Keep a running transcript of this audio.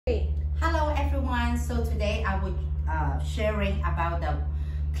everyone. So today I will sharing about the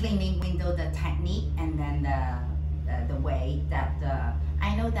cleaning window, the technique, and then the way that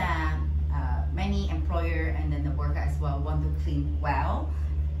I know that many employer and then the worker as well want to clean well,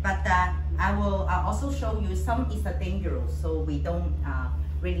 but I will also show you some is dangerous, so we don't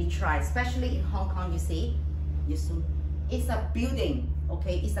really try, especially in Hong Kong. You see it's a building,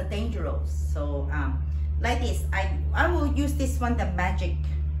 okay, it's a dangerous. So like this, I will use this one, the magic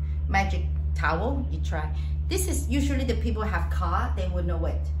towel. You try. This is usually the people have car, they will know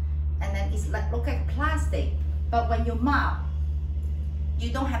it. And then it's like look like plastic, but when you mop,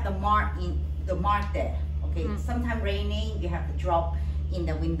 you don't have the mark there. Okay, sometimes raining, you have to drop in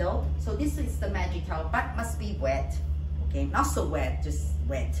the window. So this is the magic towel, but must be wet. Okay, not so wet, just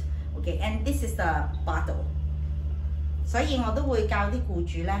wet. Okay, and this is the bottle. 所以我都會教啲僱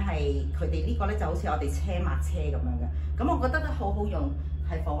主咧，係佢哋呢個咧就好似我哋車抹車咁樣嘅。咁我覺得都好好用，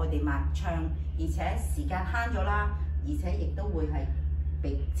係幫佢哋抹窗，而且時間慳咗啦，而且亦都會係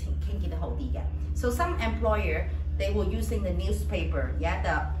俾清潔得好啲嘅。So some employer they were using the newspaper, yeah,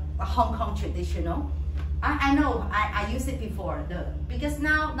 the Hong Kong traditional. I know I used it before because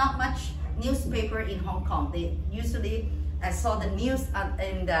now not much newspaper in Hong Kong. They usually I saw the news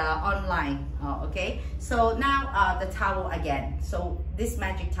in the online. Okay, so now the towel again. So this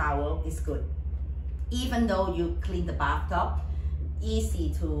magic towel is good. Even though you clean the bathtub, easy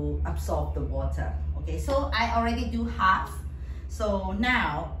to absorb the water. Okay, so I already do half. So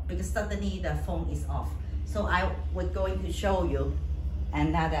now, because suddenly the phone is off, so I was going to show you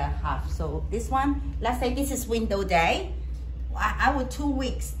another half. So this one, let's say this is window day. I would 2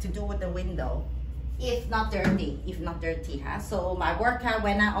 weeks to do with the window. If not dirty, huh? So my worker,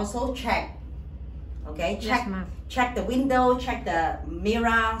 when I also check, okay, check the window, check the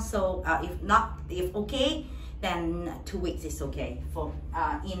mirror. So if okay, then 2 weeks is okay. For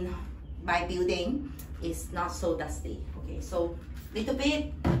in my building, it's not so dusty. Okay, so little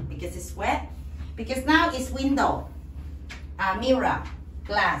bit because it's wet. Because now it's window, mirror,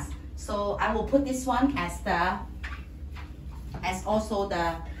 glass. So I will put this one as also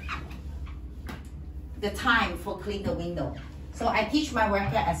the time for clean the window. So I teach my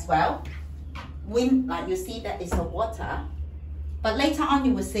worker as well. When like you see that is the water, but later on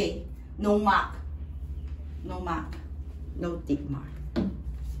you will see no mark, no deep mark.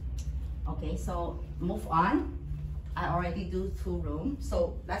 Okay, so move on. I already do 2 rooms.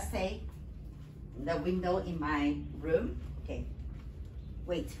 So let's say the window in my room. Okay,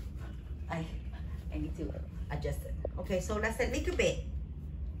 wait, I need to adjust it. Okay, so let's say a little bit.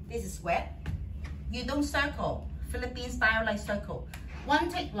 This is wet. You don't circle, Philippine style like circle. One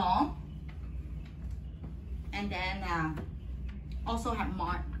take long, and then also have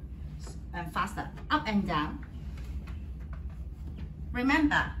mark and faster, up and down.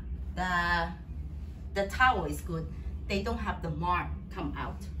 Remember, the towel is good. They don't have the mark come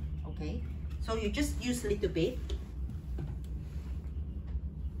out, okay? So you just use a little bit.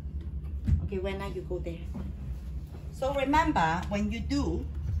 Okay, when now you go there. So remember, when you do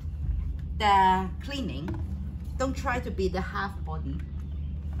the cleaning, don't try to be the half body.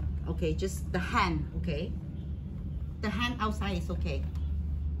 Okay, just the hand, okay? The hand outside is okay.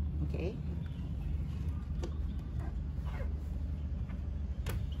 Okay?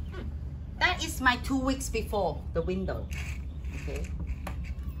 That is my 2 weeks before the window. Okay?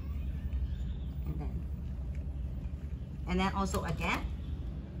 And then also again,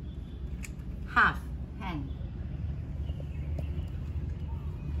 half hand.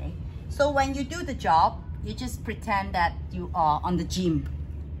 So when you do the job, you just pretend that you are on the gym.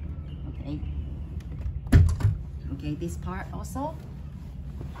 Okay. Okay, this part also.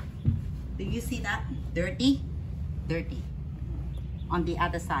 Do you see that? Dirty? Dirty. On the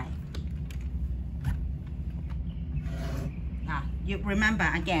other side. Now, you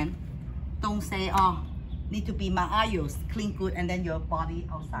remember again, don't say, oh, need to be my eyes clean good and then your body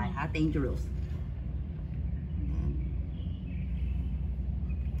outside, dangerous.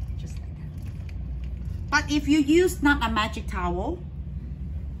 But if you use not a magic towel,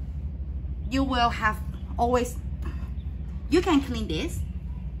 you will have always, you can clean this,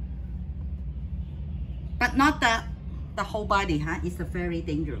 but not the whole body, huh? It's very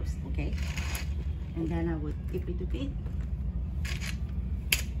dangerous, okay? And then I would give it a bit.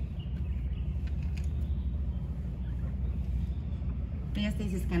 Because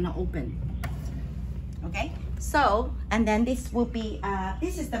this is cannot open, okay? So, and then this will be,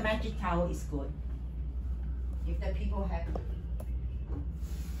 this is the magic towel is good. If the people have,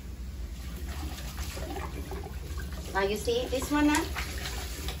 now you see this one now,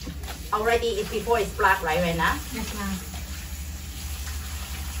 already before it's black, right now? Yes, ma'am.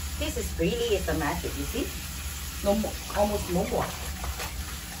 This is really the magic, you see? No more, almost no more.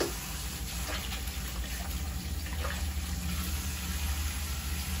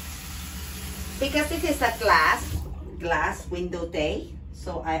 Because it is a glass window day,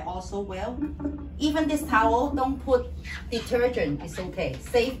 so I also will. Even this towel, don't put detergent, it's okay,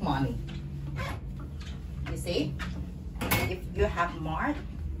 save money. You see? If you have mark,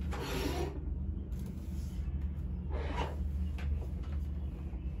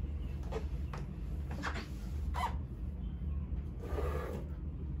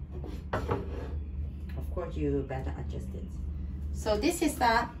 of course you better adjust it. So this is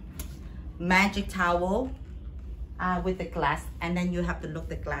the magic towel with the glass, and then you have to look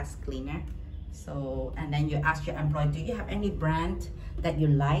the glass cleaner. So, and then you ask your employee, do you have any brand that you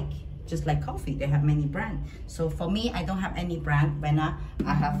like? Just like coffee, they have many brands. So for me, I don't have any brand. When I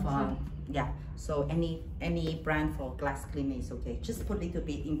have yeah, so any brand for glass cleaner is okay. Just put a little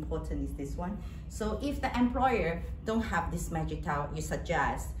bit. Important is this one. So if the employer don't have this magic towel you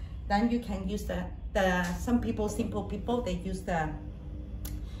suggest, then you can use the some people, simple people, they use the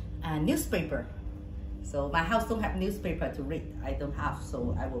newspaper. So my house don't have newspaper to read. I don't have,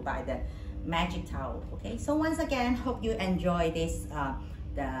 so I will buy the magic towel. Okay, so once again, hope you enjoy this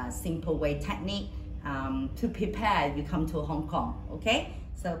the simple way technique to prepare you come to Hong Kong. Okay,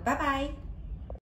 so bye bye.